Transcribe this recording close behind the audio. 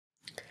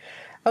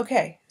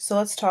Okay, so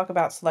let's talk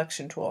about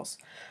selection tools.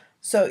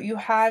 So you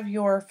have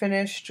your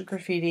finished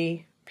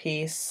graffiti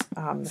piece,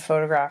 the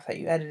photograph that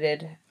you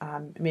edited.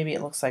 Maybe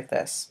it looks like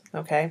this,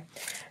 okay?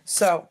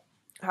 So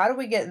how do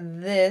we get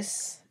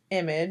this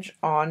image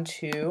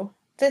onto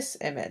this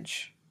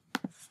image?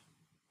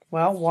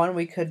 Well, one,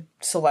 we could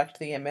select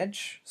the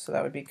image. So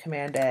that would be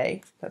Command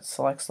A. That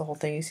selects the whole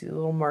thing. You see the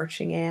little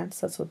marching ants.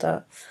 That's what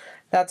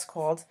that's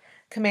called.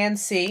 Command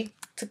C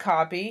to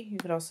copy. You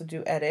could also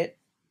do Edit,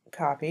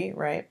 Copy,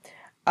 right?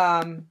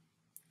 And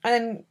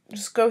then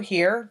just go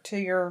here to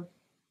your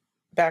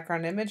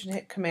background image and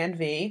hit Command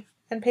V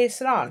and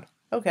paste it on.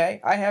 Okay,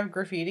 I have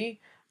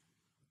graffiti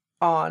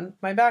on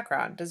my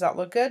background. Does that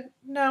look good?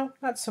 No,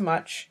 not so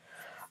much.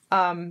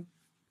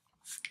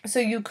 So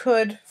you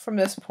could, from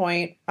this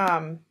point,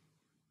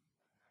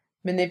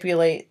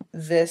 manipulate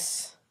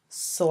this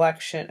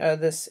selection,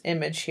 this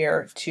image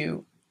here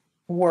to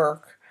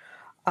work.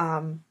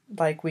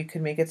 Like we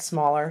could make it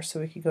smaller, so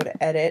we could go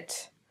to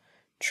Edit,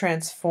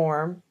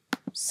 Transform,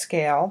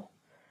 Scale,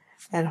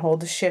 and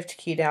hold the Shift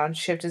key down.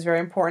 Shift is very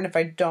important. If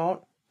I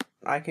don't,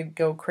 I could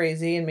go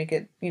crazy and make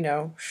it, you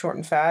know, short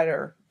and fat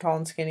or tall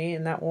and skinny,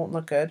 and that won't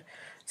look good.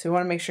 So we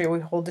want to make sure we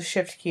hold the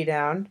Shift key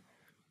down.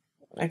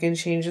 I can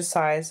change the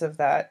size of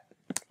that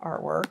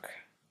artwork.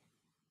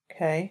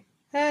 Okay,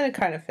 and it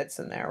kind of fits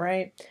in there,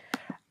 right?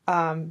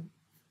 I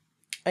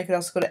could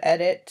also go to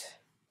Edit,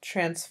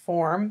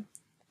 Transform,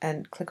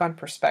 and click on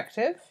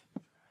Perspective,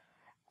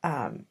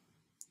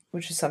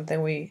 which is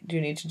something we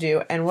do need to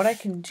do. And what I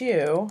can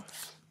do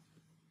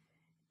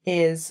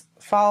is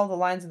follow the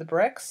lines of the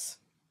bricks.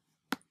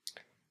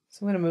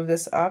 So I'm going to move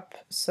this up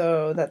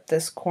so that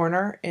this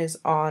corner is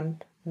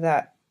on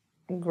that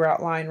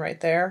grout line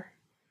right there,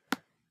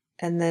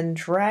 and then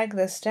drag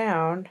this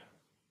down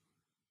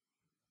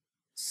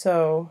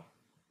so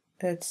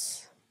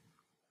it's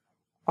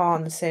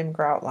on the same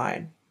grout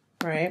line,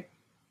 right?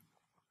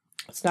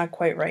 It's not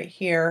quite right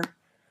here.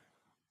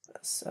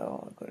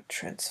 So I'll go to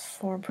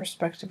Transform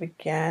Perspective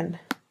again.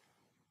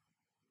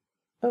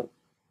 Oh,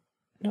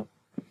 nope.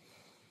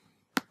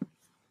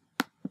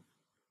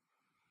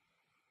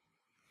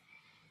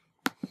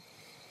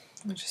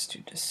 I'll just do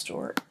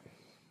Distort,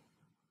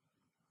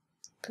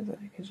 because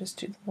I could just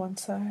do the one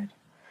side.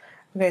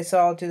 Okay, so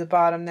I'll do the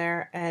bottom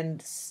there and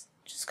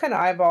just kind of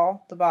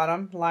eyeball the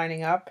bottom,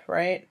 lining up,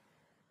 right,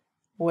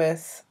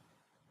 with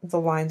the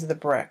lines of the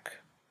brick.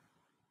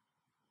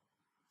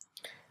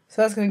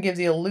 So that's going to give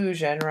the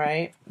illusion,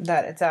 right,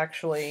 that it's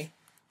actually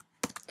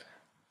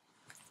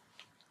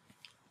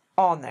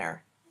on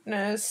there.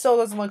 No, it still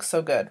doesn't look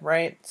so good,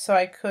 right? So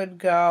I could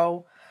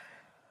go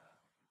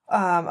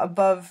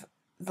above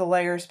the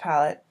layers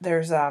palette.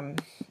 There's a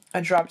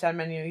drop-down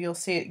menu. You'll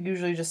see it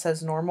usually just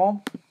says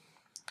normal,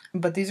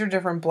 but these are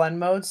different blend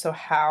modes, so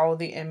how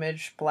the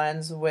image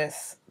blends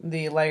with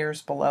the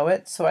layers below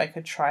it. So I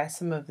could try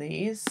some of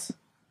these,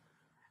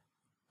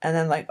 and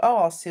then like, oh,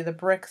 I'll see the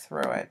brick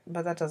through it,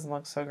 but that doesn't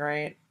look so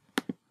great.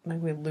 Like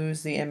we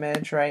lose the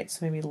image, right?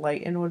 So maybe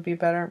lighten would be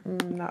better.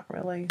 Not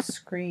really.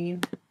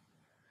 Screen.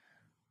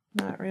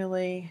 Not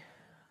really.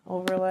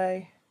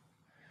 Overlay.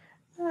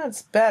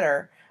 That's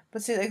better.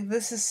 But see, like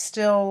this is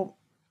still,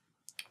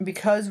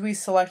 because we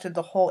selected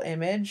the whole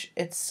image,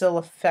 it's still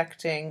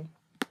affecting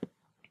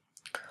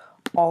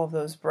all of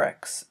those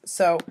bricks.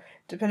 So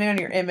depending on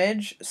your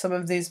image, some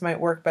of these might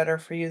work better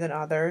for you than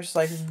others.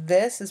 Like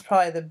this is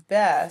probably the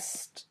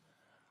best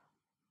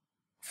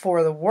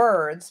for the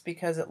words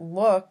because it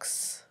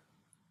looks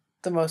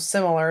the most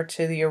similar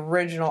to the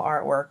original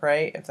artwork,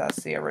 right? If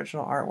that's the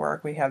original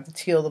artwork, we have the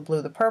teal, the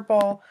blue, the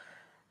purple,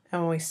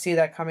 and when we see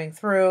that coming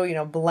through, you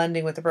know,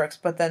 blending with the bricks,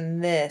 but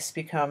then this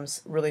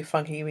becomes really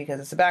funky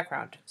because it's a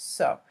background.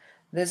 So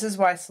this is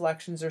why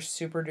selections are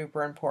super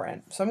duper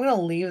important. So I'm going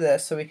to leave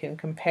this so we can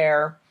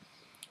compare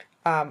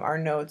our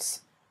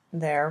notes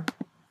there.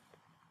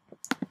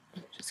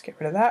 Just get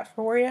rid of that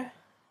for you.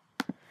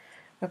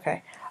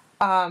 Okay.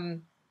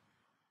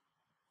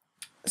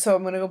 So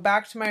I'm going to go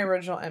back to my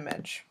original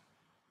image.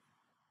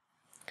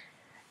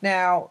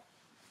 Now,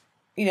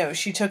 you know,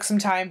 she took some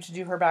time to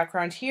do her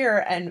background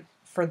here, and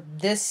for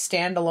this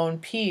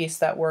standalone piece,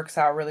 that works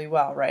out really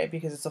well, right?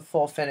 Because it's a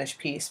full finished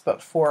piece.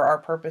 But for our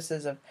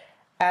purposes of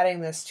adding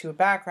this to a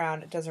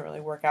background, it doesn't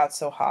really work out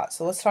so hot.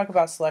 So let's talk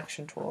about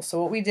selection tools.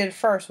 So what we did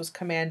first was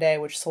Command A,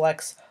 which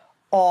selects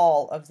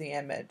all of the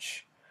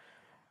image.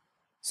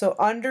 So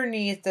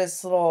underneath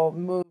this little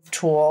move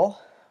tool,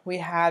 we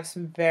have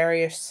some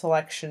various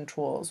selection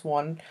tools,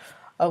 one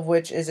of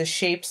which is a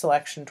shape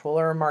selection tool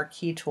or a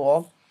marquee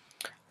tool.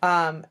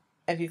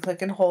 If you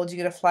click and hold, you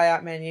get a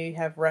flyout menu. You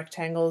have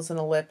rectangles and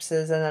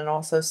ellipses, and then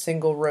also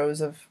single rows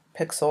of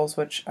pixels,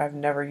 which I've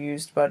never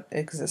used but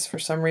exists for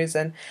some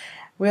reason.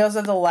 We also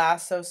have the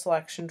lasso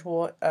selection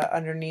tool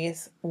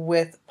underneath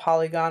with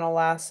polygonal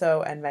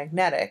lasso and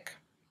magnetic.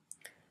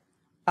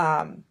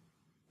 The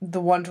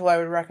one tool I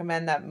would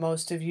recommend that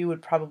most of you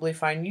would probably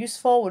find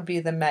useful would be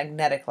the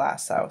magnetic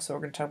lasso. So we're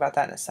going to talk about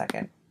that in a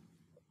second.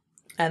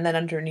 And then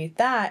underneath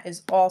that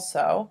is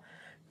also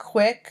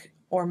quick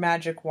or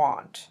magic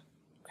wand.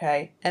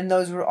 okay? And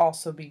those would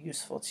also be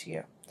useful to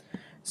you.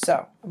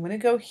 So I'm going to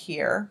go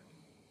here.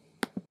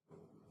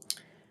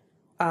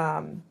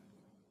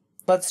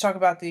 Let's talk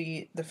about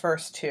the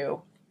first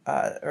two,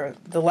 or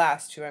the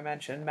last two I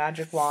mentioned,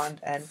 Magic Wand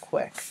and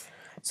Quick.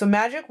 So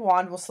Magic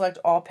Wand will select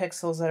all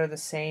pixels that are the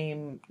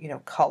same,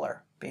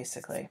 color,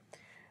 basically.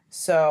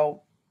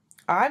 So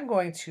I'm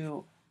going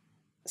to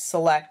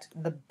select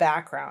the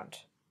background,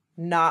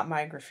 not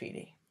my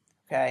graffiti,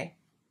 okay?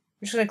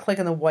 I'm just going to click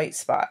in the white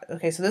spot.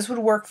 Okay, so this would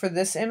work for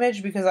this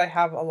image because I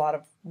have a lot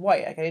of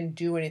white. Like I didn't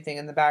do anything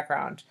in the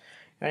background.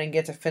 I didn't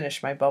get to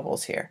finish my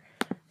bubbles here.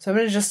 So I'm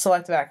going to just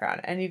select the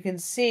background. And you can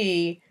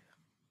see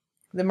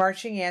the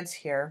marching ants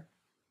here,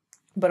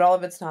 but all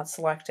of it's not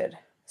selected.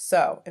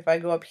 So if I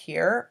go up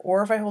here,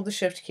 or if I hold the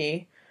Shift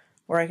key,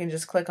 or I can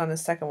just click on the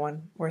second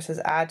one where it says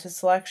Add to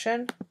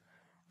Selection,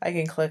 I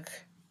can click.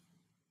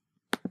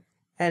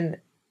 And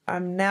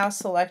I'm now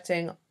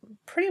selecting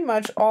pretty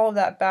much all of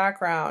that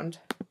background.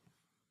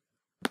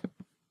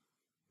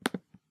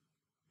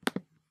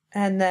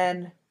 And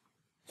then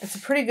it's a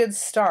pretty good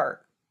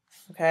start,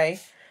 okay?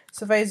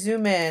 So if I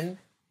zoom in,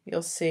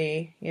 you'll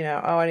see,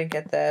 oh, I didn't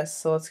get this,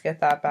 so let's get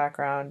that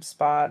background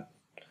spot.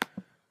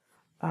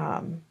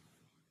 And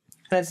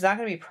it's not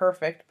going to be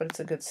perfect, but it's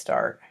a good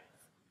start.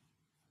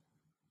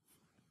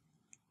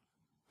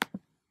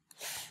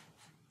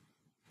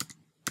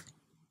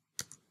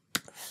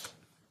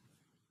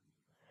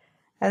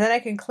 And then I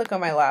can click on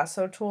my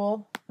lasso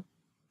tool,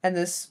 and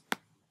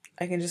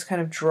I can just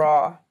kind of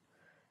draw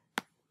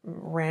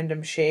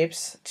random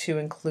shapes to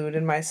include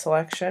in my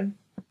selection.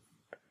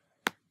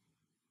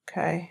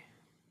 Okay.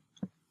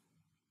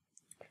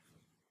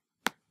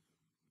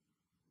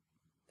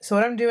 So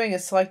what I'm doing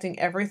is selecting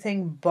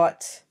everything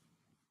but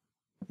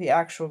the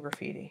actual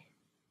graffiti.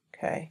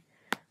 Okay.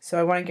 So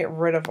I want to get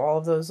rid of all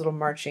of those little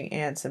marching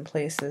ants in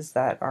places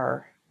that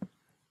are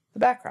the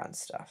background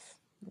stuff.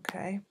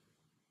 Okay.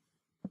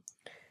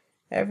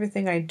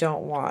 Everything I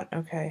don't want.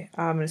 Okay.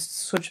 I'm going to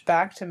switch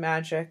back to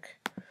Magic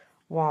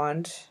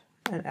Wand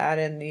and add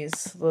in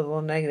these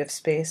little negative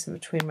space in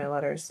between my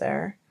letters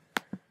there.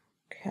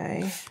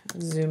 Okay.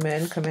 Zoom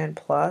in, Command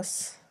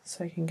plus,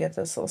 so I can get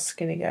this little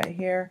skinny guy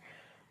here.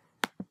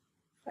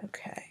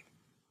 Okay.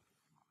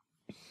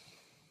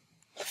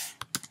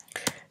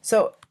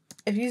 So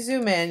if you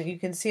zoom in, you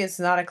can see it's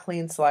not a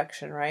clean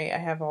selection, right? I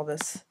have all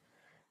this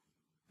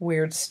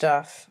weird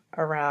stuff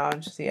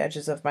around the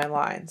edges of my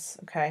lines,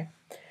 okay?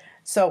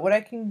 So what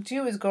I can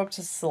do is go up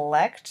to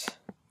Select,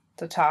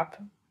 the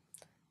top,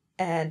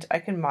 and I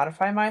can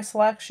modify my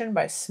selection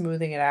by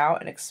smoothing it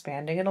out and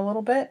expanding it a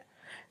little bit.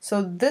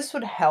 So this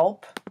would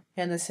help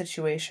in the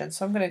situation.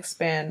 So I'm going to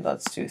expand,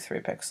 let's do 3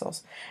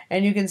 pixels.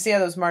 And you can see how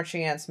those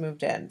marching ants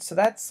moved in. So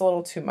that's a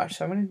little too much.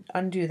 So I'm going to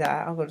undo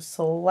that. I'll go to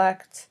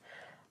Select,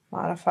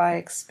 Modify,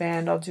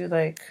 Expand. I'll do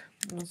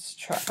let's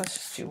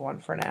just do 1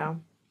 for now.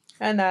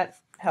 And that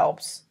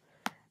helps.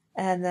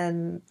 And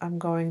then I'm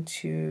going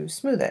to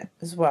smooth it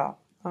as well.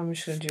 I'm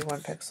just going to do 1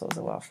 pixel as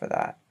well for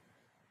that.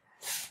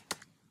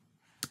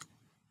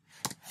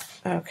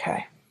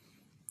 Okay.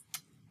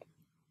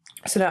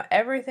 So now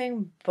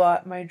everything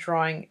but my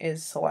drawing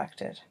is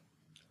selected.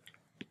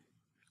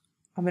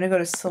 I'm going to go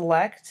to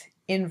Select,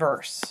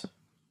 Inverse.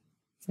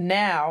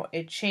 Now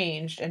it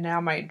changed and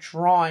now my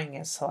drawing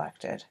is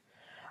selected.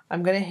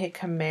 I'm going to hit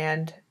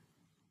Command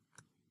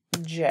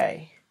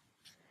J.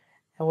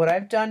 And what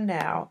I've done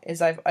now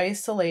is I've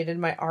isolated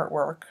my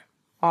artwork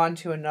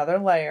onto another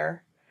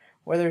layer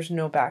where there's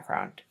no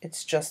background.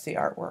 It's just the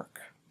artwork.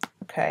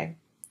 Okay.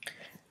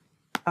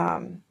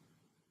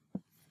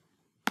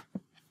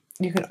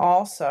 You can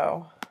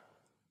also,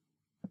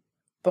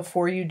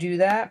 before you do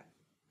that,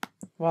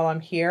 while I'm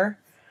here,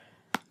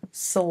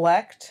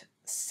 select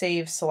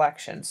Save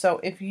Selection. So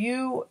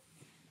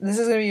this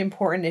is going to be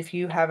important if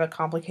you have a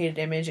complicated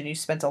image and you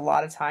spent a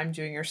lot of time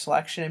doing your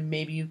selection and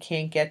maybe you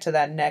can't get to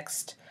that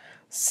next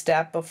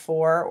step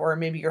before, or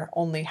maybe you're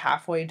only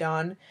halfway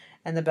done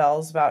and the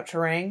bell's about to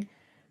ring.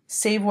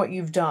 Save what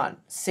you've done.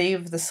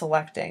 Save the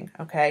selecting,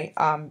 okay?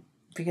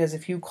 Because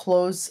if you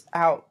close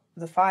out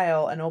the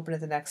file and open it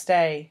the next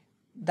day,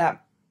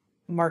 that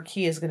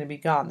marquee is going to be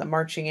gone. The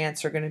marching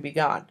ants are going to be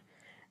gone.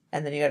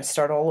 And then you got to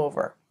start all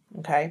over,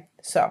 okay?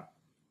 So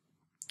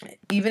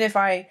even if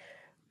I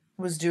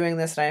was doing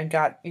this and I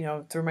got,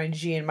 through my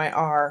G and my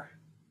R,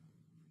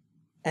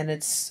 and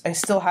I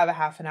still have a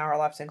half an hour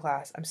left in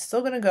class, I'm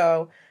still going to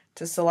go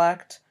to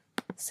Select,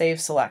 Save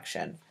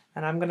Selection.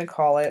 And I'm going to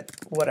call it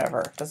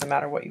whatever. Doesn't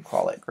matter what you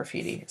call it.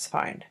 Graffiti is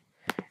fine.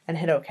 And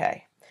hit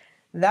OK.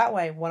 That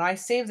way, when I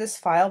save this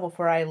file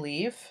before I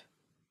leave,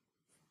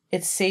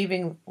 it's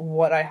saving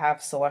what I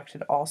have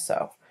selected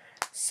also.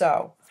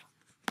 So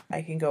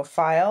I can go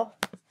File,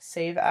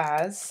 Save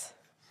As,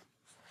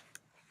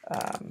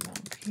 Let's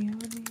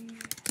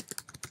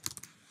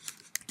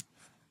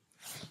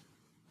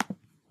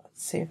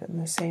save it in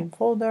the same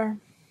folder.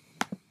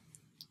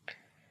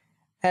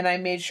 And I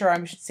made sure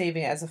I'm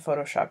saving it as a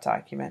Photoshop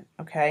document,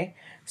 okay?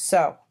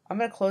 So I'm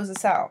going to close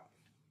this out.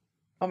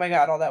 Oh my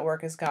God, all that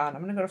work is gone.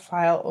 I'm going to go to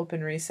File,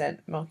 Open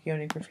Recent,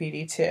 Melchione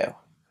Graffiti 2.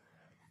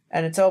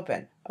 and it's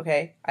open.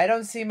 Okay, I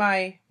don't see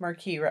my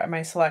marquee,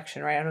 my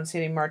selection, right? I don't see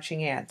any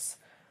marching ants.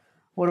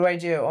 What do I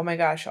do? Oh my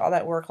gosh, all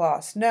that work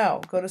lost.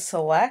 No, go to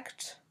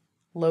select,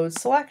 load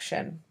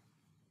selection.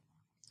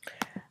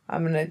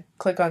 I'm going to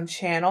click on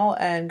channel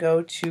and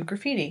go to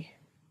graffiti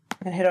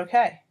and hit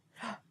OK.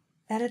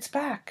 And it's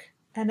back.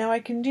 And now I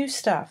can do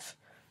stuff.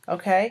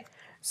 Okay,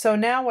 so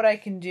now what I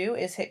can do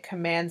is hit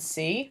Command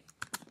C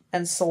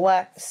and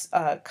select,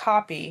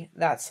 copy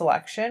that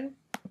selection.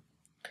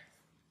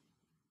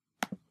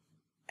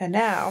 And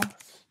now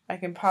I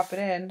can pop it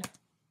in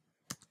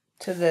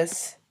to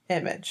this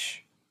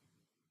image.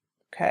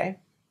 Okay.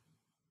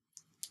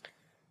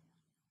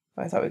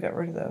 Oh, I thought we got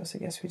rid of those. I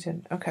guess we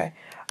didn't. Okay.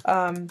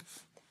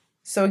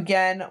 So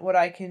again, what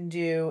I can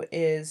do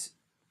is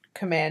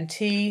Command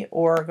T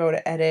or go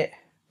to Edit,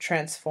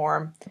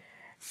 Transform,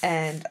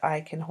 and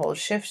I can hold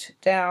Shift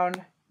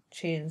down,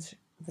 change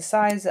the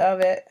size of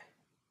it.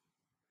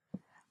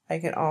 I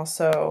can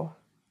also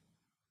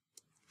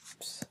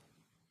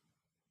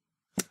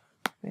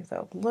make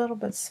that a little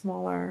bit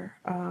smaller.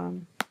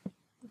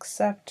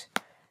 Accept,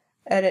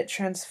 Edit,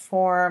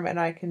 Transform, and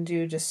I can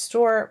do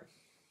Distort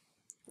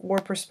or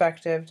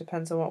Perspective,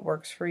 depends on what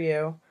works for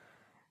you.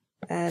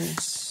 And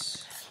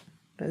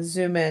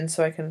zoom in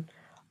so I can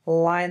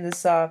line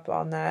this up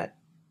on that,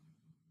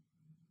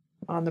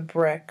 on the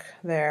brick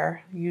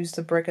there. Use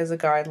the brick as a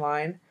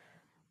guideline.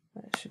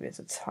 That should be at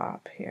the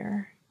top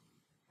here.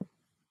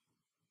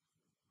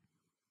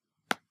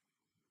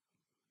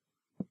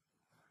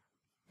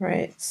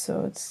 Right,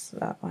 so it's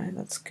that line,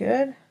 that's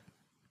good.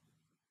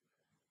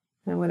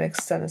 I'm going to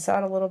extend this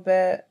out a little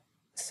bit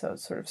so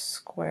it's sort of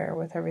square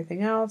with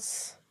everything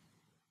else.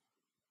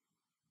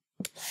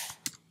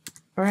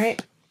 All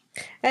right,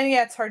 and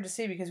yeah, it's hard to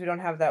see because we don't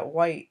have that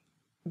white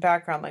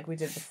background like we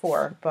did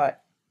before,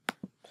 but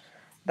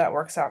that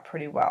works out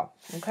pretty well.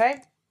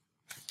 Okay,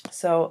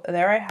 so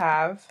there I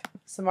have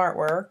some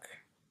artwork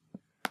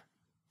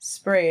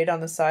sprayed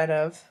on the side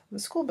of the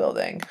school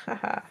building.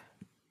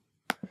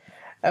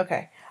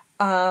 Okay,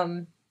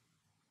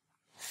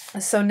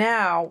 so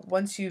now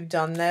once you've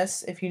done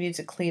this, if you need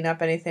to clean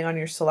up anything on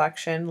your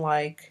selection,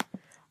 like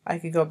I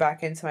could go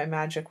back into my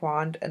magic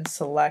wand and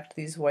select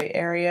these white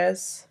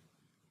areas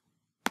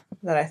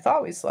that I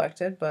thought we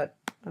selected, but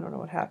I don't know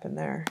what happened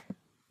there.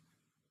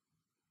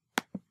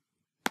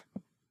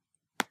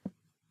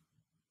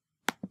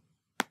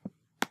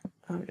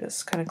 I'm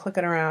just kind of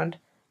clicking around.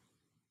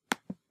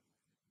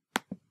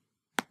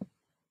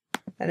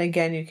 And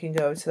again, you can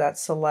go to that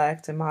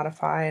select and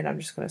modify, and I'm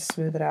just going to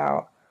smooth it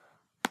out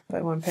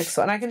by 1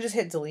 pixel. And I can just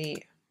hit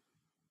delete,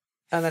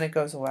 and then it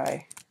goes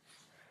away.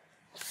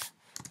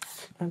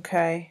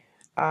 Okay.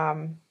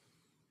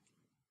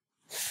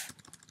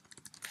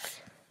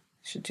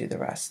 Should do the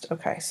rest.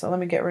 Okay, so let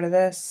me get rid of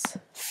this.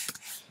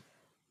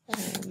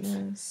 And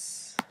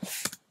this.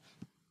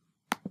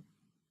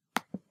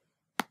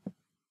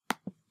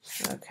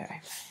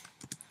 Okay.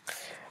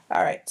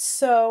 All right,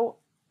 so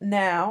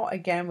now,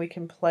 again, we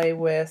can play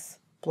with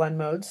blend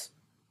modes.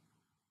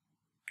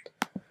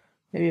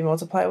 Maybe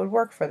multiply would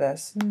work for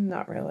this.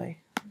 Not really.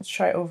 Let's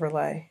try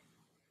overlay.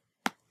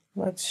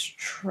 Let's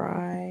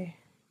try...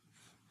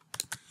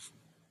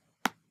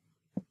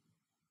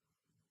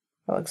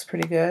 That looks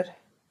pretty good.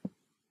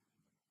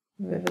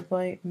 Vivid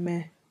light,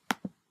 meh.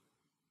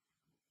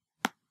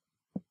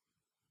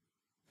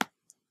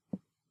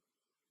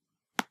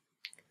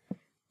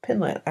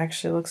 Pinlet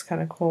actually looks kind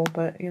of cool,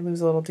 but you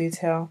lose a little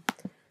detail.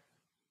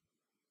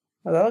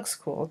 Oh, that looks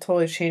cool. It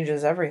totally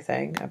changes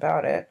everything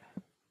about it.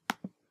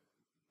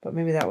 But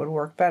maybe that would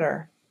work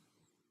better.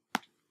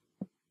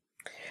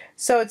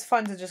 So it's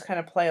fun to just kind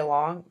of play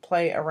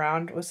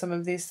around with some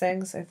of these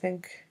things. I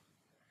think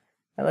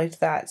I liked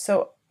that.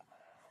 So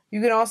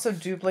you can also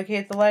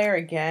duplicate the layer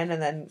again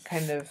and then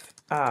kind of,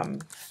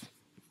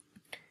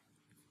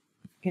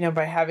 you know,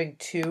 by having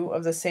 2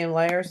 of the same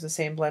layers, the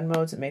same blend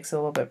modes, it makes it a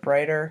little bit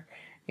brighter.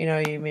 You know,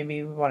 you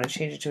maybe want to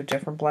change it to a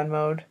different blend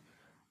mode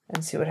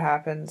and see what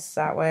happens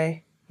that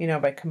way. You know,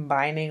 by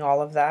combining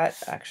all of that,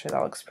 actually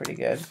that looks pretty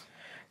good.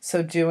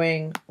 So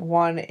doing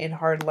 1 in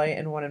hard light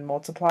and 1 in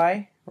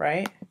multiply,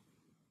 right?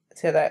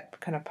 See how that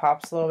kind of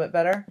pops a little bit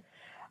better.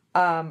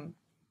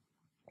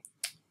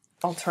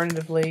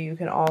 Alternatively, you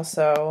can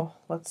also,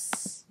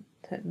 let's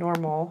hit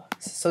normal.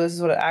 So this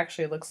is what it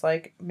actually looks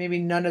like. Maybe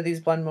none of these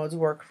blend modes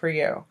work for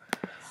you.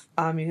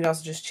 You can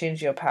also just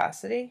change the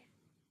opacity.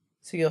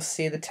 So you'll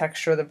see the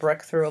texture of the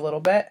brick through a little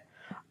bit.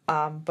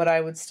 But I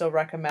would still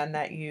recommend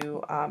that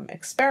you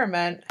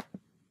experiment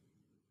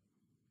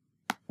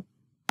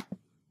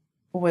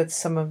with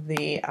some of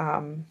the,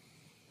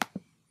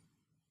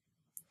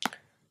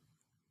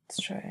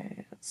 let's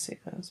see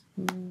those,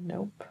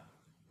 nope.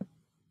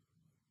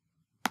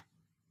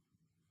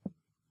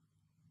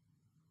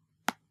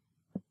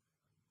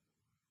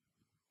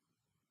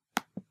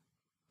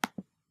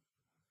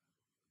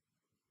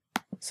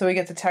 So we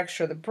get the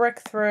texture of the brick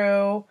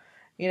through,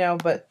 you know,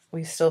 but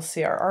we still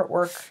see our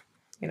artwork,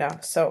 you know.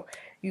 So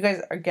you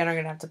guys, again, are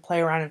going to have to play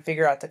around and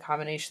figure out the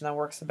combination that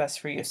works the best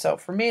for you. So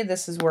for me,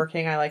 this is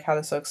working. I like how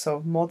this looks.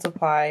 So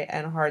multiply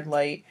and hard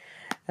light.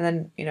 And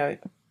then, you know,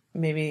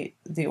 maybe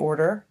the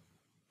order,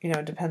 you know,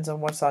 it depends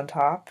on what's on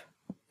top.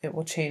 It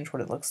will change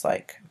what it looks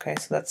like. Okay,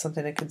 so that's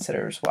something to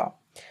consider as well.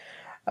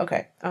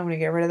 Okay, I'm going to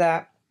get rid of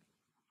that.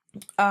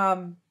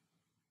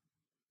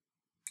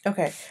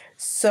 Okay,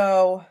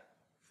 so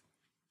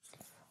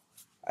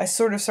I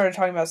sort of started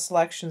talking about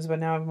selections, but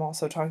now I'm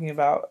also talking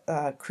about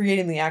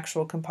creating the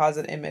actual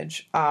composite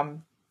image.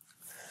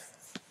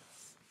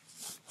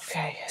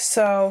 Okay,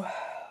 so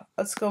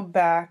let's go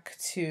back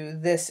to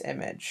this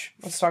image.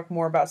 Let's talk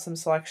more about some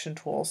selection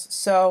tools.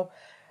 So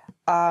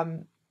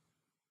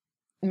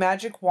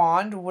Magic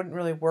Wand wouldn't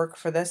really work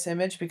for this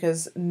image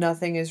because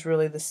nothing is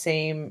really the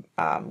same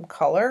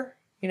color.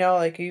 You know,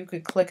 like you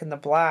could click in the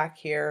black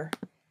here,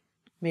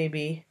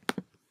 maybe.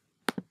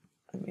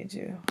 Let me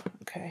do,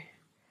 okay.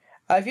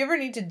 If you ever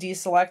need to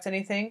deselect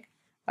anything,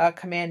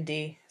 Command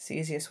D is the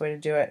easiest way to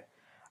do it.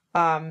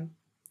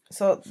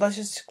 So let's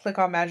just click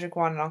on Magic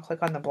Wand and I'll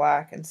click on the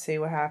black and see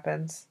what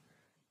happens.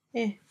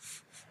 I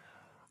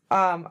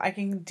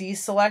can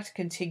deselect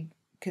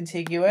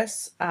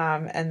contiguous,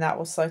 and that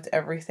will select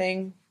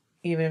everything,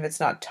 even if it's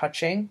not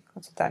touching.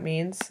 That's what that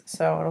means.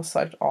 So it'll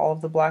select all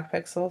of the black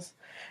pixels.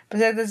 But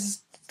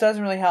this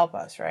doesn't really help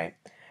us, right?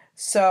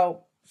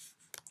 So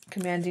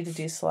Command D to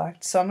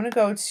deselect. So I'm going to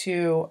go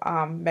to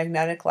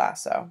magnetic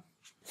lasso.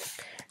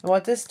 And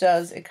what this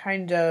does, it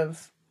kind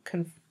of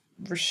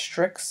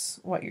restricts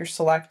what you're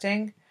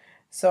selecting.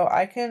 So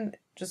I can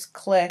just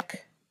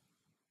click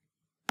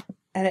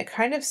and it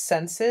kind of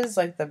senses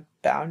like the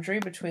boundary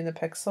between the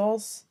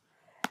pixels.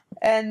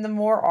 And the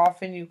more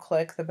often you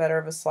click, the better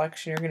of a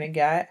selection you're going to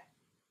get.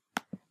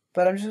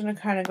 But I'm just going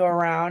to kind of go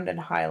around and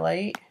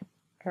highlight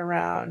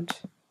around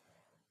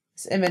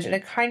this image. And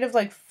it kind of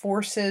like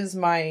forces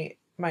my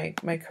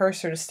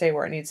cursor to stay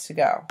where it needs to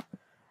go.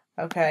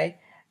 Okay.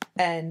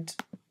 And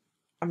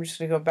I'm just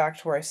going to go back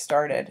to where I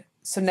started.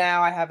 So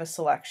now I have a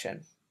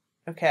selection.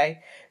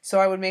 Okay. So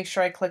I would make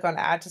sure I click on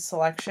add to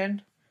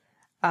selection.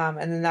 And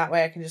then that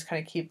way I can just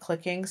kind of keep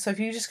clicking. So if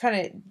you just kind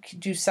of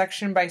do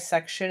section by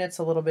section, it's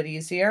a little bit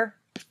easier.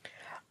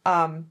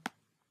 I'm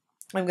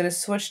going to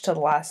switch to the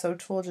lasso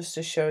tool just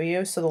to show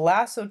you. So the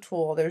lasso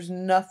tool, there's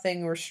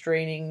nothing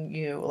restraining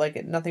you,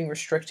 like nothing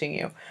restricting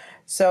you.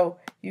 So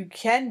you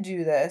can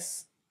do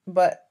this,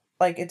 but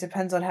like it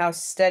depends on how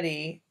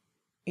steady,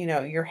 you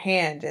know, your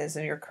hand is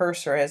and your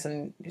cursor is.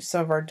 And some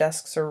of our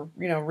desks are,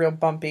 you know, real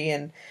bumpy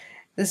and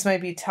this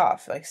might be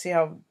tough. Like see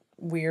how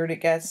weird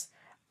it gets?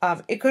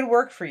 It could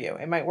work for you.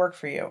 It might work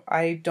for you.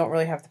 I don't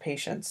really have the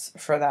patience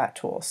for that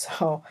tool.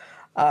 So,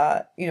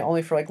 you know,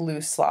 only for like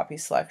loose, sloppy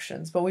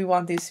selections. But we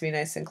want these to be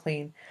nice and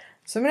clean.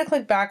 So I'm going to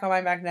click back on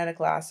my magnetic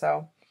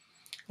lasso.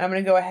 I'm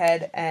going to go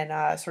ahead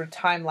and sort of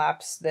time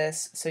lapse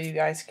this so you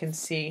guys can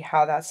see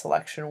how that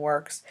selection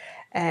works.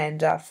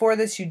 And for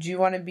this, you do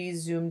want to be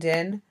zoomed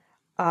in,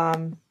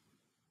 you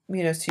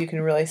know, so you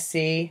can really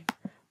see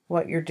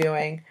what you're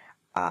doing.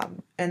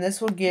 And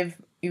this will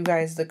give you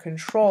guys the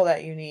control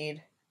that you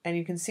need. And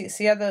you can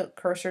see how the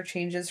cursor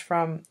changes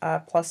from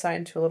a plus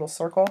sign to a little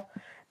circle.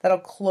 That'll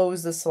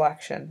close the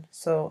selection.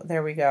 So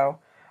there we go.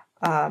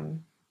 But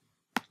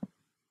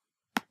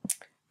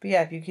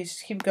yeah, if you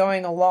just keep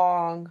going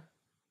along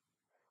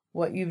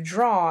what you've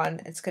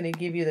drawn, it's going to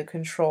give you the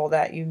control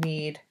that you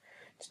need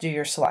to do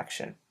your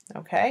selection.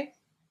 Okay?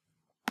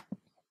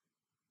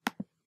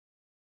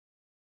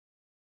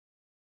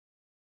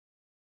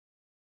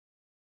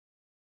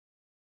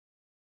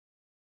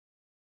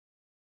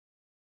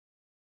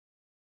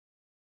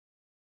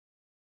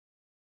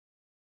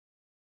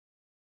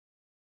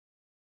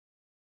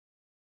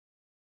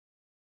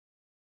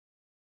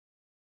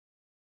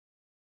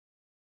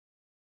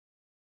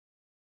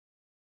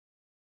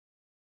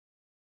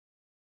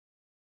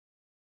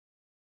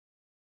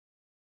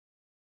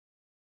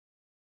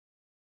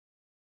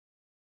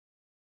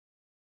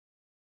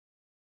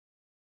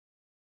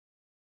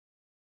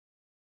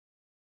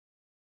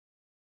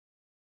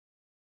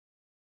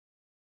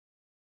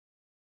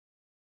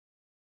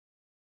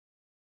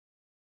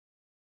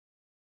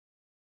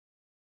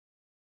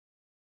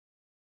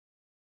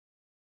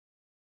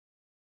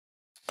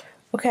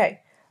 Okay,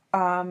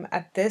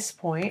 at this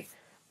point,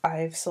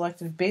 I've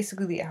selected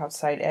basically the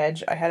outside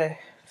edge. I had a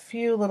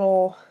few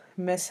little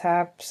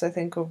mishaps, I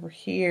think, over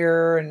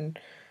here and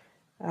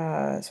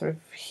sort of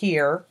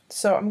here.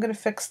 So I'm going to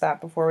fix that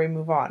before we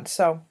move on.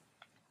 So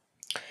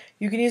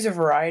you can use a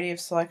variety of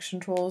selection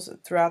tools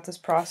throughout this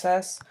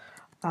process.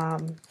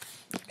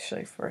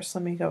 Actually, first,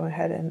 let me go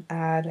ahead and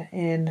add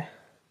in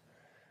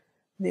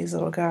these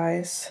little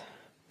guys.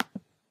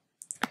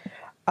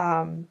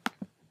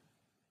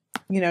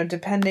 You know,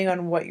 depending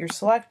on what you're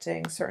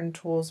selecting, certain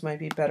tools might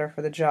be better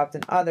for the job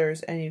than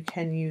others, and you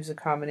can use a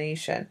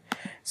combination.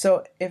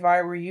 So if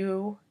I were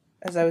you,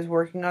 as I was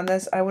working on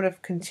this, I would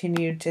have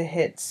continued to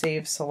hit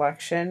save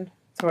selection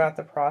throughout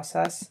the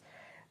process,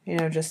 you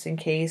know, just in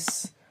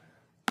case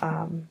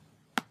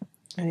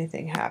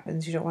anything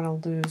happens. You don't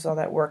want to lose all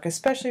that work,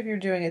 especially if you're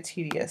doing a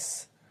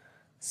tedious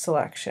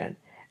selection.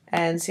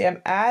 And see,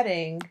 I'm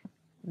adding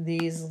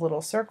these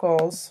little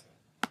circles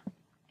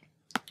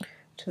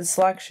to the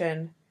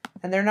selection,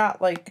 and they're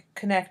not like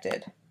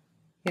connected,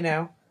 you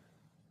know,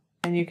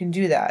 and you can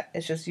do that.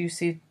 It's just, you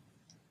see,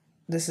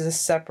 this is a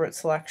separate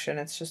selection.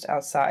 It's just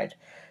outside.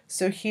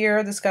 So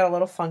here, this got a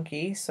little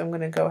funky. So I'm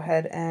going to go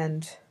ahead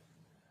and,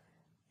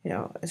 you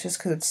know, it's just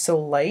because it's so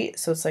light.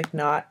 So it's like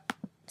not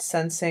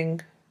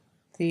sensing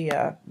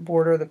the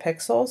border of the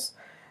pixels.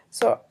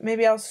 So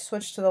maybe I'll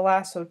switch to the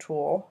lasso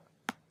tool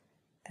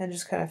and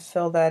just kind of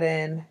fill that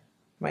in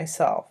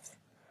myself.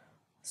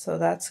 So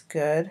that's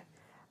good.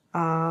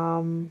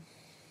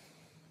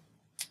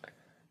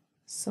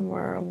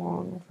 Somewhere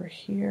along over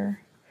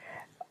here,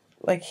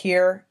 like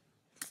here,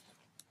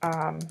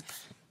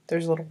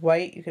 there's a little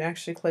white. You can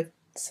actually click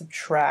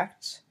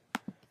subtract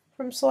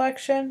from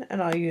selection,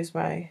 and I'll use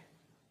my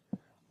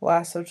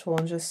lasso tool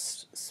and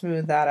just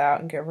smooth that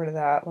out and get rid of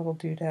that little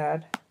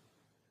doodad.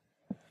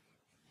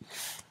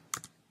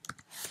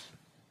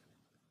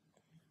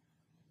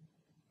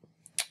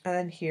 And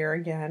then here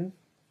again,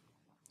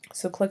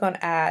 so click on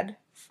add.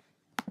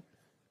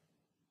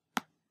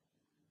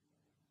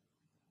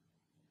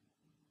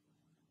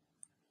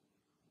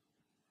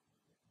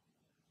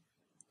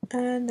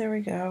 And there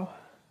we go.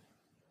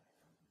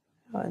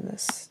 And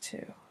this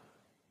too.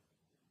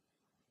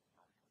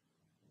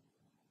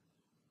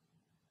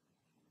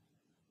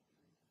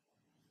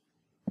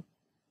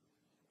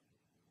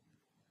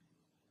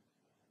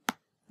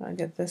 I'll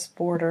get this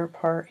border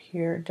part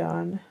here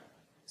done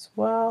as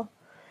well.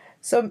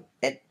 So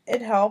it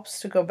helps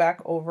to go back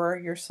over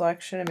your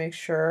selection and make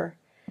sure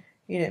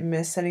you didn't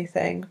miss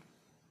anything.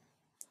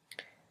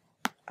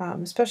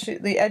 Especially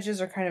the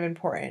edges are kind of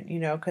important, you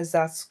know, because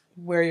that's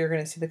where you're going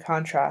to see the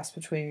contrast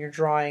between your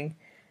drawing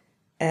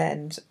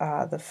and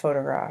the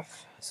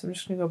photograph. So I'm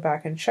just going to go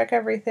back and check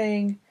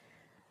everything,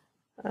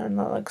 and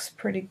that looks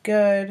pretty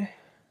good.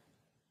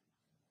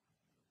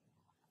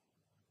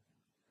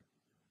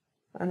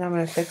 And I'm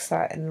going to fix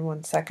that in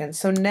 1 second.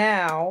 So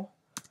now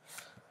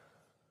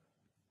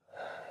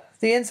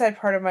the inside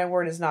part of my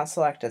word is not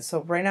selected.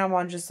 So right now I'm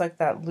on just like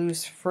that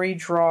loose free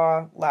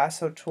draw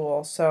lasso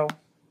tool. So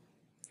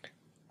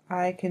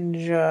I can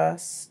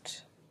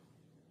just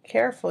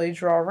carefully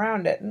draw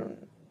around it.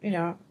 And, you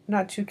know,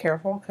 not too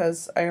careful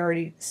because I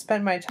already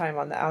spent my time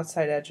on the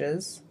outside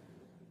edges.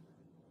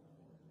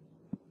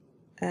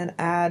 And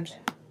add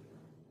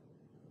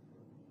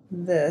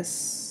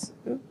this.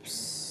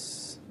 Oops.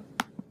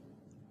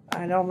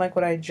 I don't like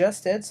what I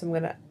just did, so I'm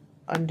going to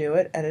undo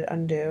it, edit,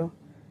 undo.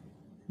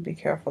 Be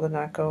careful to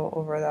not go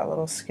over that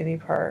little skinny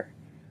part.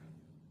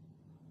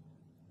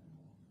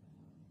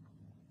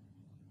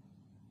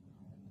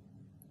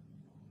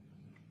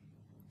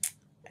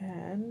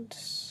 And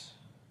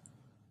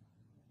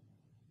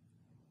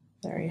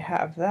there you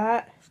have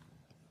that.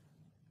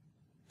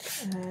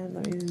 And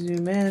let me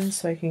zoom in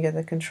so I can get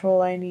the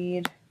control I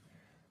need.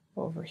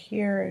 Over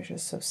here, it's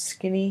just so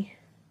skinny.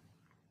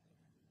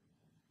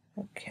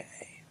 Okay.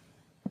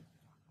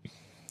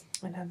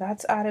 And now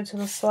that's added to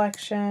the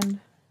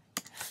selection.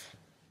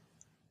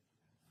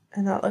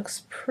 And that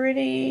looks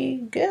pretty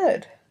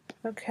good.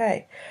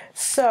 Okay,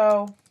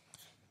 so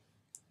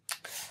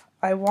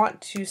I want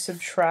to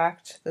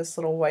subtract this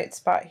little white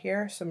spot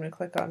here. So I'm going to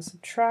click on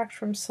subtract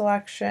from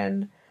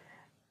selection,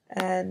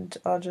 and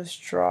I'll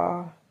just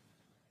draw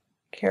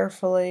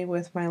carefully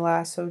with my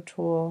lasso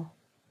tool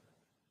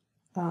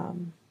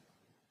so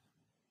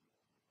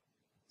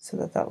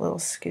that that little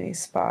skinny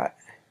spot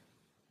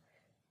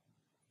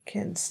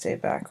can stay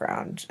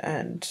background.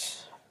 And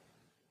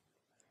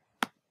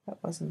that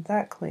wasn't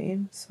that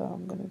clean, so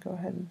I'm going to go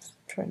ahead and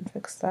try and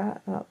fix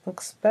that. That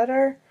looks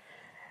better.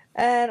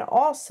 And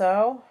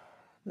also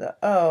the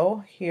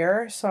O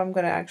here, so I'm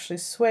going to actually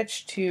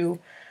switch to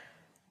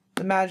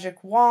the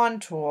magic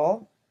wand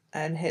tool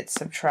and hit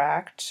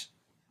subtract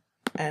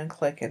and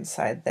click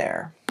inside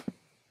there.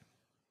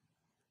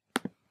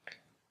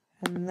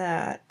 And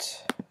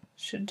that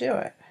should do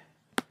it.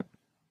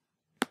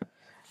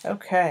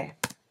 Okay,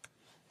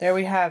 there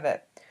we have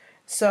it.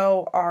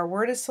 So our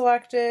word is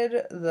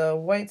selected, the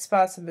white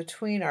spots in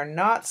between are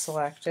not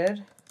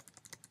selected,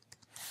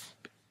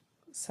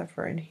 except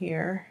for in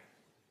here.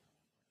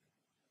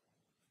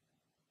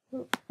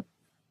 Oop.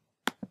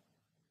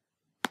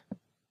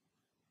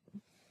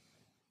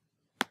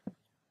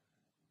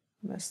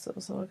 Missed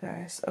those little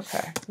guys.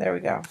 Okay, there we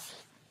go.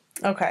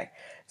 Okay,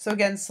 so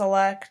again,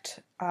 select,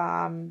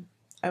 I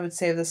would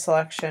save the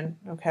selection,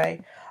 okay.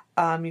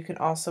 You can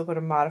also go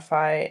to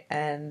modify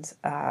and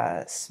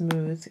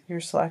smooth your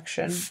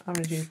selection. I'm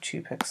going to do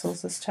 2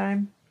 pixels this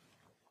time.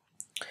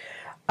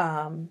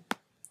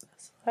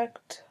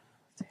 Select,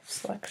 save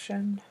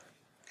selection,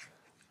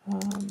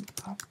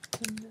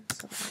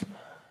 optimism.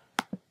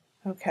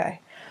 Okay,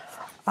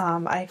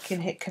 I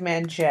can hit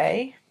Command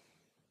J,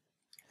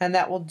 and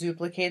that will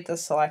duplicate the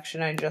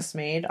selection I just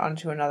made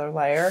onto another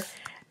layer,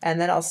 and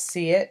then I'll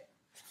see it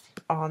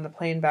on the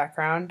plain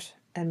background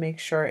and make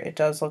sure it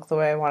does look the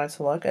way I want it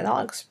to look, and that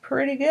looks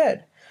pretty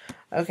good.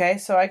 Okay,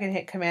 so I can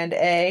hit Command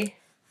A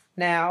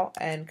now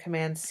and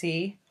Command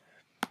C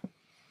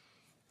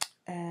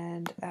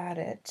and add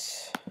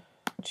it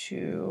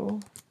to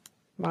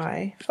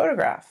my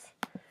photograph.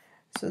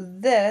 So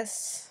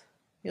this,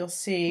 you'll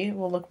see,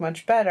 will look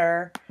much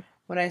better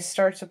when I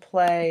start to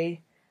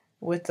play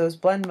with those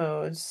blend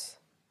modes,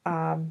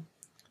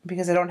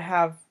 because I don't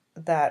have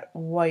that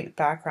white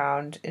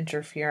background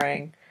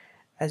interfering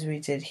as we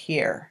did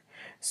here.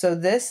 So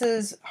this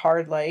is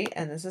hard light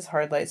and this is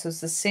hard light. So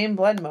it's the same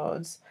blend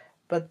modes,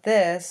 but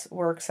this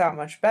works out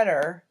much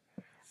better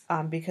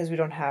because we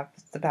don't have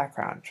the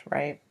background,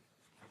 right?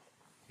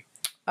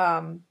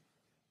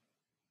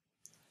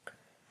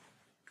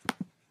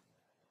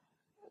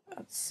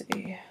 Let's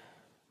see.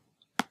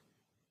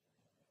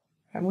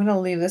 I'm going to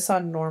leave this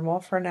on normal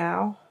for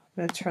now.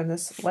 I'm going to turn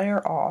this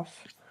layer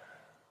off,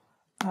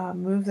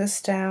 move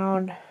this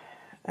down,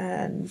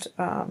 and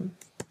there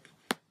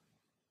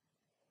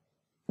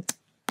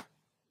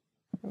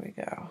we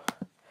go.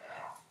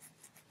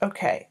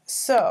 Okay,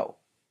 so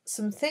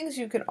some things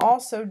you can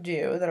also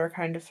do that are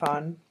kind of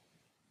fun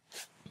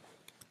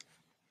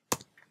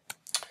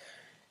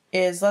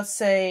is, let's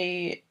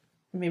say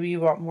maybe you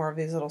want more of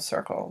these little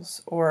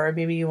circles, or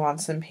maybe you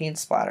want some paint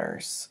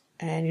splatters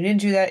and you didn't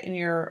do that in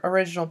your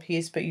original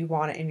piece, but you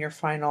want it in your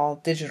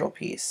final digital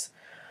piece.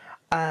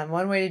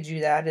 One way to do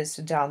that is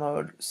to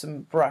download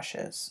some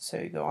brushes. So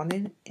you go on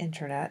the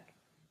internet,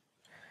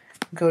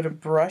 go to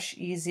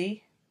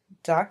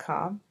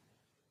brusheezy.com,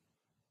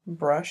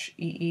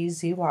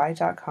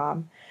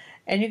 brusheezy.com,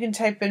 and you can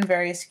type in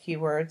various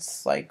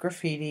keywords like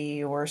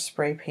graffiti or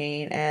spray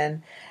paint,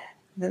 and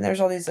then there's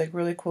all these like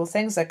really cool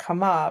things that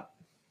come up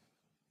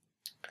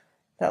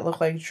that look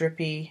like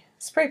drippy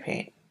spray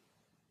paint.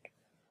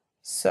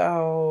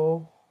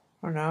 So,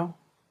 I don't know,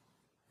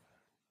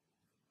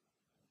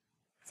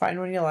 find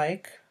one you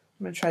like.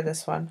 I'm going to try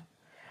this one.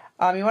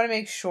 You want to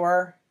make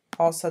sure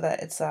also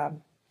that it's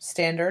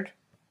standard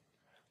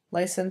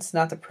license,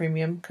 not the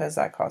premium, because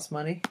that costs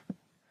money.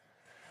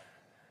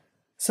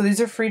 So these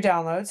are free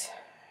downloads.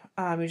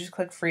 You just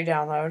click free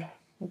download.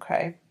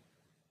 Okay.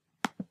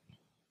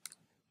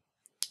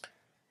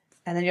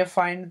 And then you'll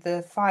find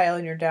the file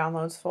in your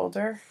downloads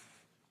folder.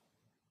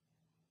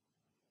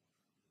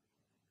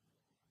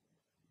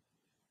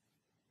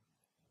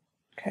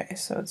 Okay,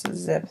 so it's a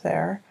zip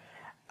there.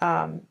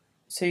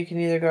 So you can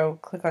either go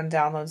click on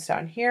downloads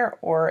down here,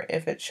 or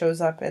if it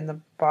shows up in the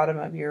bottom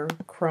of your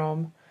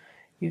Chrome,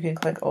 you can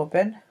click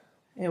open.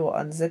 It will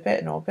unzip it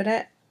and open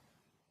it.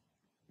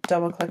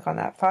 Double click on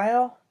that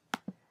file,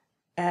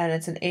 and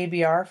it's an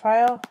ABR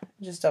file.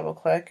 Just double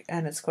click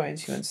and it's going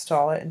to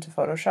install it into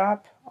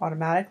Photoshop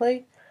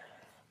automatically.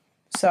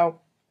 So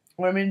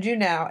what I'm going to do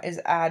now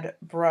is add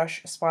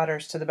brush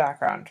splatters to the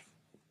background.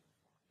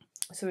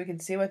 So we can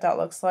see what that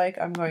looks like.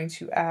 I'm going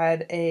to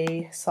add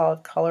a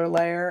solid color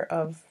layer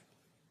of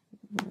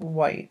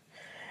white.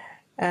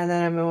 And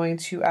then I'm going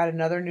to add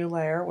another new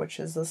layer, which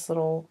is this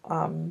little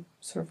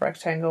sort of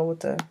rectangle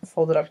with the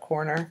folded up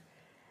corner.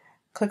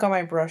 Click on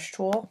my brush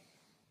tool.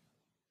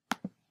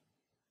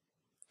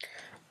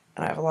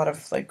 And I have a lot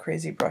of like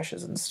crazy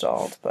brushes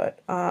installed, but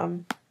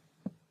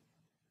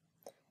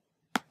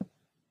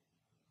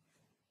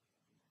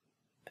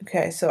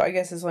okay, so I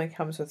guess this only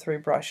comes with 3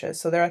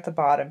 brushes. So they're at the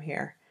bottom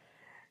here.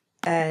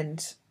 And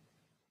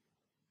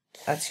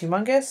that's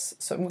humongous,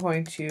 so I'm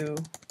going to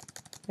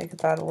make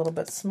that a little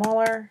bit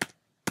smaller.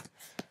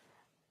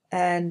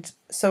 And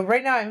so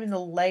right now I'm in the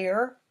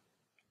layer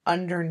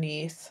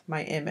underneath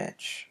my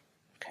image.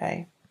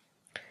 Okay,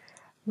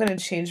 I'm going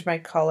to change my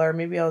color.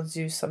 Maybe I'll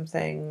do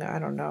something, I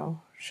don't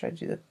know, should I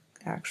do the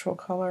actual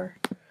color?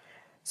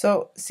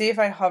 So see, if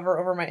I hover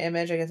over my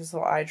image, I get this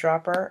little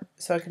eyedropper,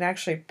 so I can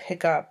actually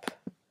pick up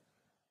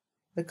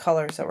the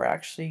colors that were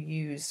actually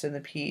used in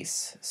the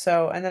piece.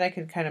 So, and then I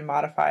can kind of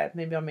modify it.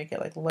 Maybe I'll make it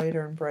like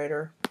lighter and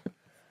brighter.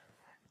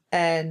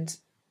 And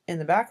in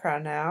the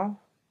background now,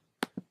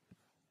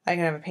 I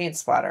can have a paint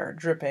splatter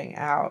dripping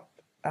out.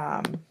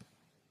 I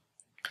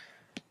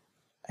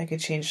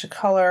could change the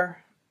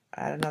color,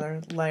 add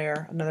another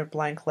layer, another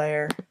blank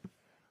layer.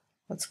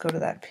 Let's go to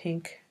that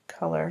pink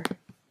color.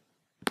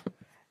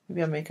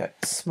 Maybe I'll make it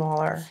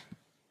smaller,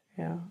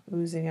 you know,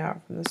 oozing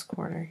out from this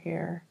corner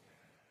here.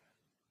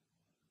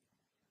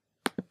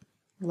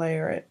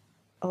 Layer it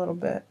a little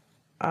bit.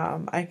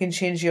 I can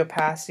change the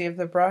opacity of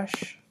the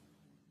brush.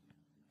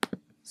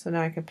 So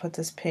now I can put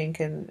this pink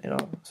and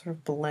it'll sort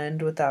of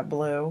blend with that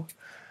blue.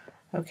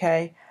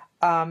 Okay.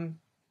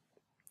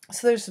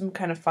 So there's some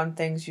kind of fun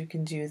things you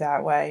can do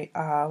that way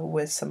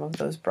with some of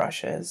those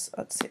brushes.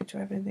 Let's see, do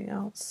I have anything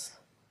else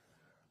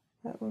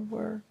that would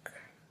work?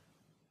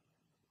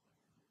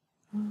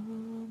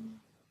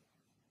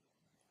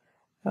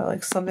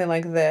 Like something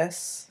like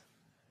this,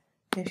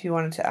 if you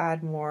wanted to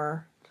add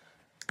more,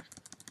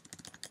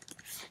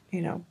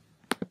 you know,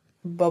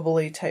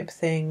 bubbly type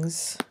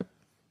things,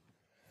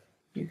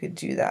 you could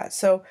do that.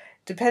 So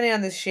depending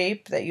on the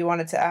shape that you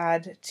wanted to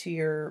add to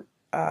your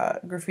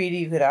graffiti,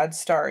 you could add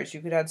stars,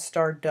 you could add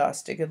star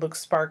dust, it could look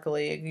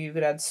sparkly, you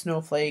could add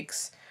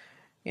snowflakes,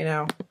 you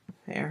know.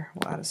 Here,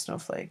 we'll add a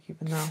snowflake,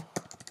 even though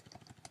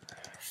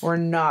we're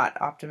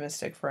not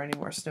optimistic for any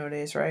more snow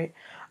days, right?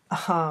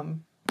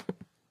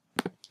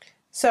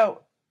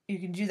 So you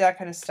can do that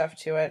kind of stuff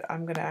to it.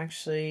 I'm going to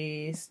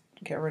actually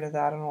get rid of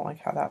that. I don't like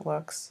how that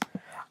looks.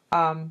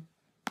 And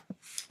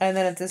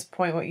then at this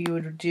point, what you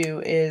would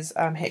do is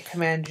hit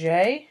Command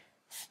J.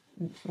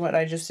 What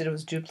I just did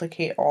was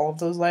duplicate all of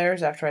those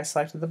layers after I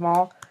selected them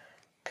all.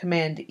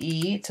 Command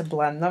E to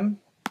blend them.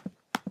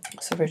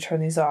 So if I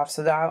turn these off,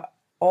 so that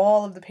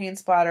all of the paint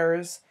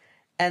splatters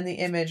and the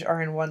image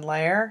are in one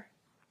layer.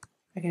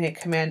 I can hit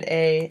Command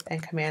A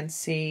and Command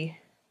C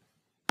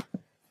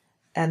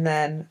and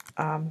then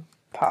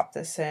pop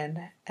this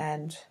in,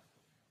 and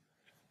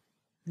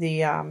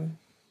the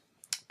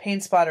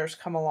paint splatters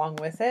come along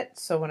with it.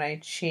 So when I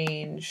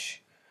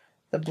change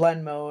the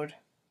blend mode,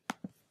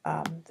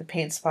 the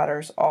paint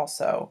splatters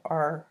also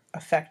are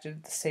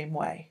affected the same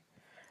way.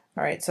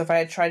 All right, so if I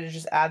had tried to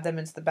just add them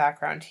into the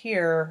background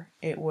here,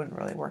 it wouldn't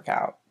really work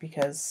out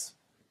because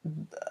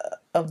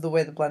of the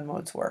way the blend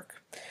modes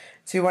work.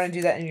 So you want to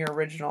do that in your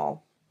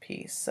original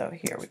piece. So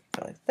here we can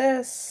go like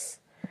this,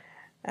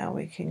 and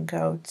we can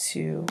go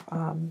to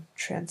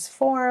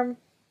transform,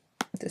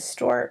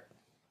 distort,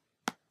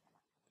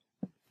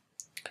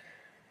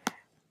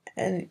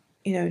 and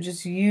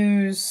just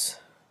use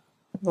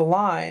the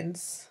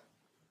lines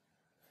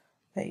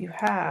that you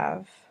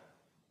have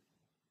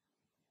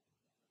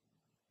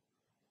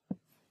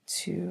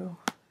to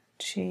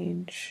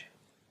change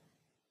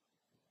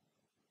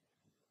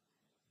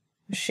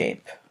the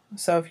shape.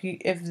 So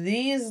if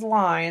these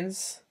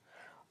lines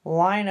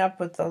line up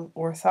with the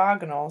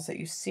orthogonals that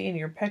you see in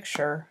your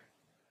picture,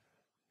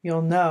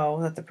 you'll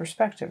know that the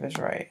perspective is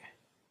right.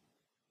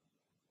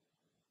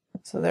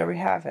 So there we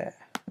have it.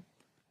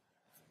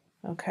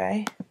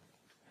 Okay.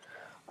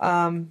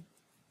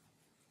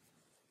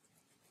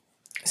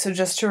 So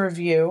just to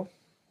review,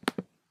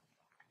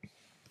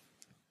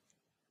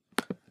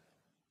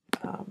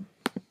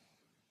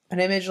 an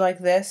image like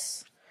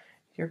this,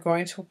 you're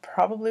going to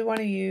probably want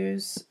to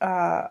use,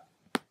 under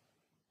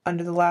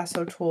the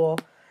lasso tool,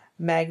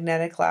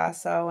 magnetic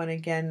lasso. And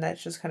again, that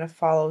just kind of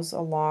follows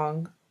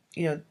along,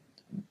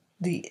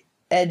 the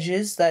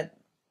edges that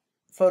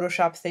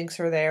Photoshop thinks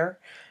are there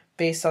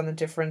based on the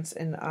difference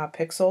in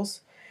pixels.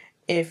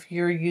 If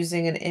you're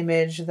using an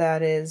image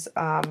that is,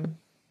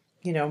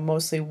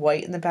 mostly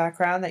white in the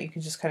background, that you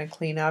can just kind of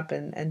clean up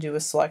and do a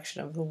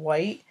selection of the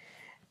white,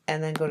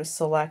 and then go to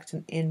select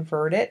and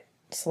invert it.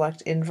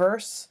 Select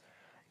inverse.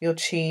 You'll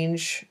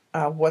change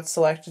what's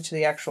selected to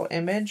the actual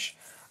image.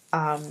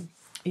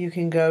 You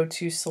can go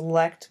to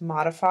select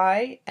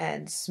modify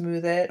and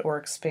smooth it or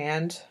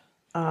expand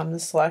the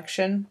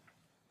selection.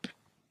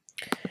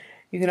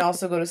 You can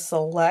also go to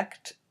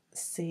select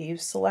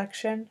save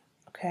selection.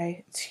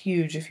 Okay, it's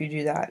huge if you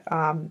do that.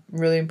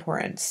 Really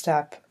important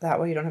step. That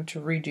way you don't have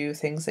to redo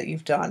things that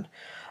you've done.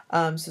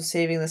 So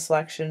saving the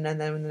selection, and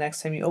then the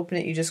next time you open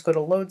it, you just go to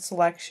load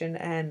selection,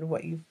 and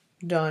what you've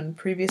done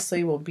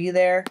previously will be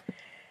there.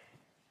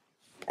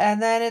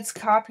 And then it's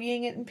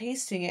copying it and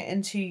pasting it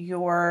into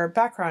your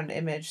background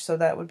image. So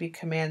that would be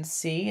Command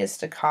C is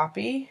to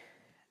copy.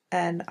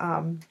 And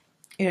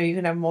you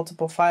can have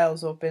multiple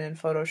files open in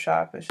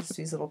Photoshop. It's just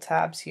these little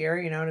tabs here,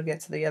 to get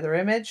to the other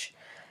image.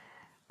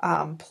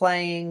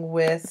 Playing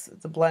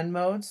with the blend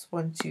modes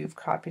once you've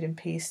copied and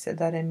pasted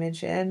that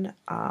image in.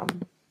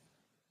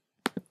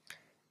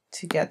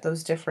 To get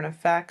those different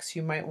effects,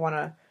 you might want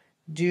to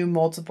do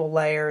multiple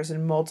layers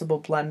and multiple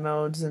blend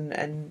modes,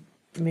 and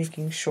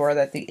making sure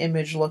that the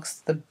image looks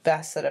the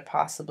best that it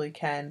possibly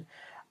can.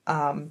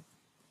 And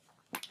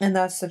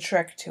that's the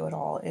trick to it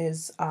all,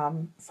 is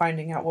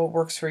finding out what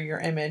works for your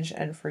image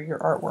and for your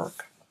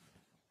artwork.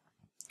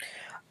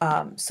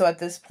 So at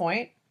this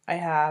point, I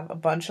have a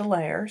bunch of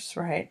layers,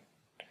 right?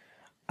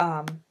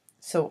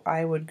 So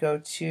I would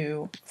go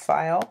to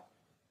File,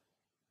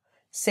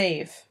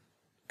 Save.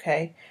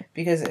 Okay,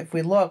 because if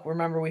we look,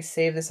 remember we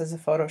saved this as a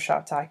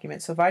Photoshop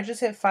document. So if I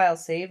just hit File,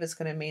 Save, it's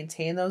going to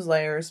maintain those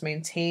layers,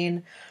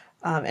 maintain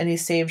any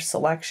saved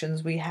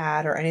selections we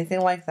had or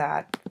anything like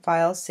that.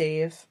 File,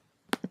 Save.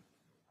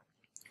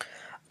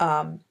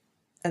 And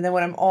then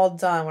when I'm all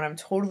done, when I'm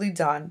totally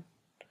done,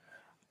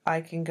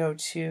 I can go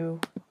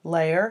to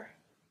Layer,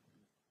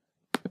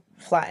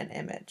 Flatten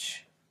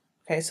Image.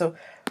 Okay, so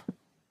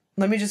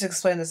let me just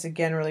explain this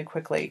again really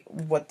quickly,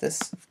 what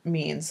this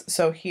means.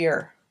 So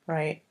here,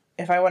 right?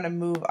 If I want to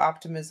move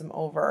optimism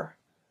over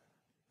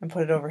and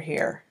put it over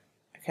here,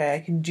 okay, I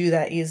can do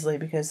that easily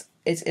because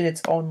it's in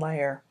its own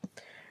layer,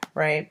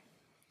 right?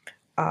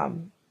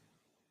 But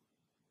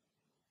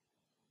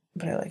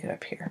I like it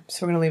up here.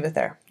 So we're going to leave it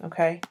there,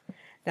 okay?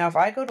 Now if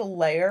I go to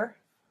Layer,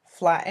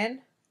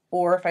 Flatten,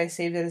 or if I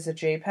saved it as a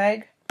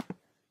JPEG,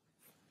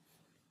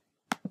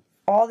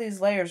 all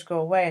these layers go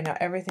away and now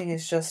everything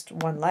is just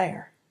one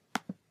layer,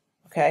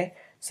 okay?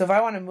 So if I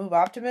want to move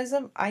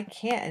optimism, I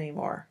can't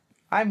anymore.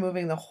 I'm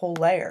moving the whole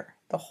layer,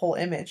 the whole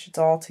image. It's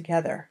all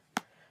together.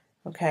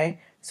 Okay,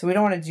 so we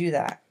don't want to do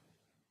that.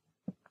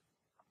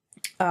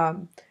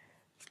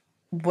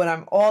 when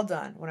I'm all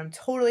done, when I'm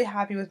totally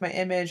happy with my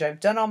image, I've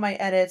done all my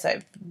edits,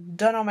 I've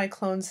done all my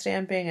clone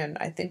stamping, and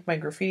I think my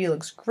graffiti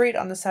looks great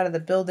on the side of the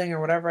building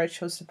or whatever I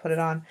chose to put it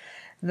on,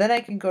 then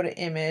I can go to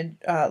image,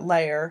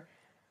 layer,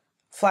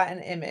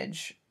 flatten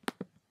image,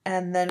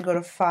 and then go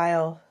to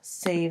file,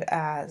 save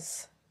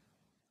as.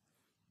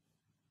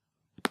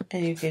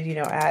 And you could,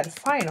 add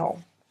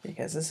final,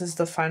 because this is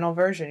the final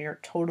version. You're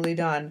totally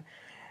done.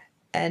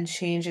 And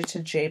change it to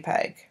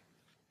JPEG.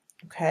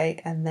 Okay,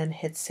 and then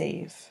hit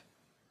save.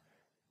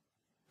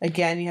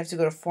 Again, you have to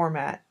go to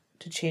format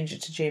to change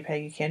it to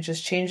JPEG. You can't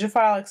just change the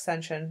file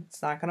extension.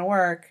 It's not going to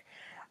work.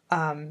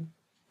 And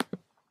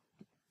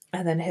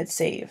then hit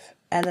save.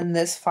 And then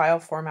this file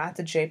format,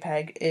 the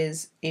JPEG,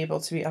 is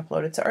able to be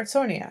uploaded to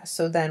Artsonia.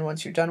 So then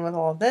once you're done with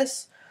all of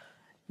this,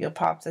 you'll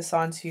pop this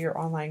onto your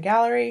online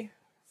gallery.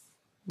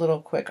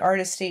 Little quick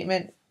artist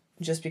statement,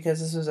 just because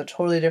this was a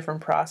totally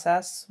different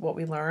process, what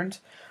we learned.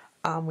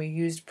 We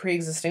used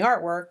pre-existing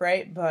artwork,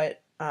 right?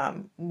 But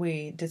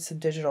we did some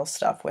digital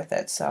stuff with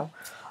it. So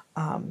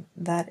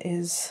that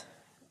is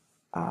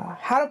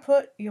how to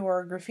put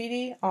your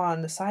graffiti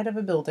on the side of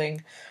a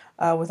building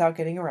without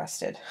getting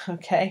arrested.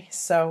 Okay,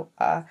 so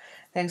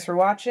thanks for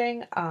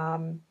watching.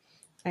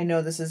 I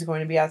know this is going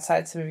to be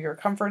outside some of your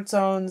comfort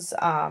zones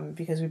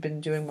because we've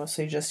been doing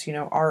mostly just,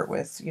 art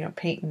with,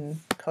 paint and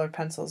colored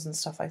pencils and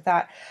stuff like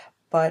that.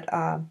 But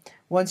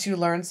once you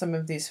learn some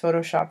of these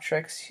Photoshop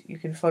tricks, you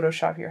can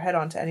Photoshop your head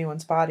onto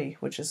anyone's body,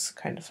 which is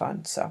kind of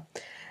fun. So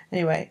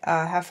anyway,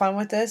 have fun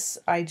with this.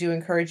 I do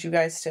encourage you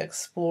guys to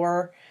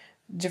explore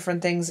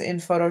different things in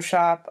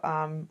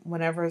Photoshop.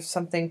 Whenever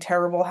something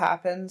terrible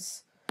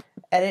happens,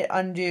 edit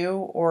undo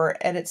or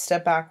edit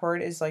step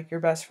backward is like your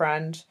best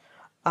friend.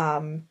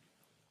 And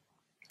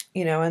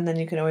then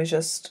you can always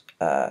just,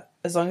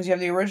 as long as you have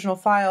the original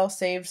file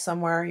saved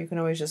somewhere, you can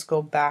always just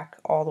go back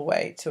all the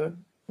way to,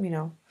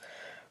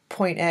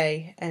 point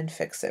A and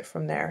fix it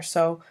from there.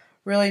 So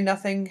really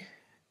nothing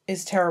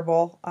is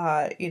terrible.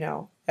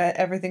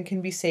 Everything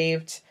can be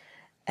saved,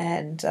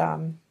 and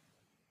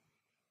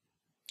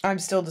I'm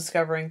still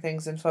discovering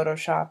things in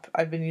Photoshop.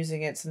 I've been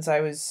using it since I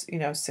was,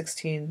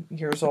 16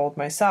 years old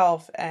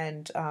myself,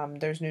 and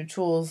there's new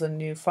tools and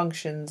new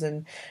functions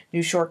and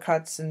new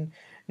shortcuts and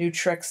new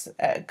tricks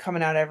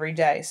coming out every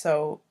day.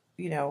 So,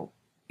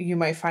 you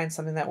might find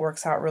something that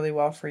works out really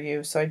well for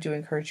you. So I do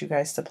encourage you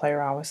guys to play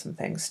around with some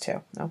things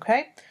too.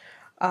 Okay?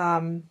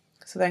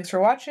 So thanks for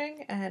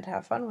watching and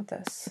have fun with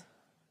this.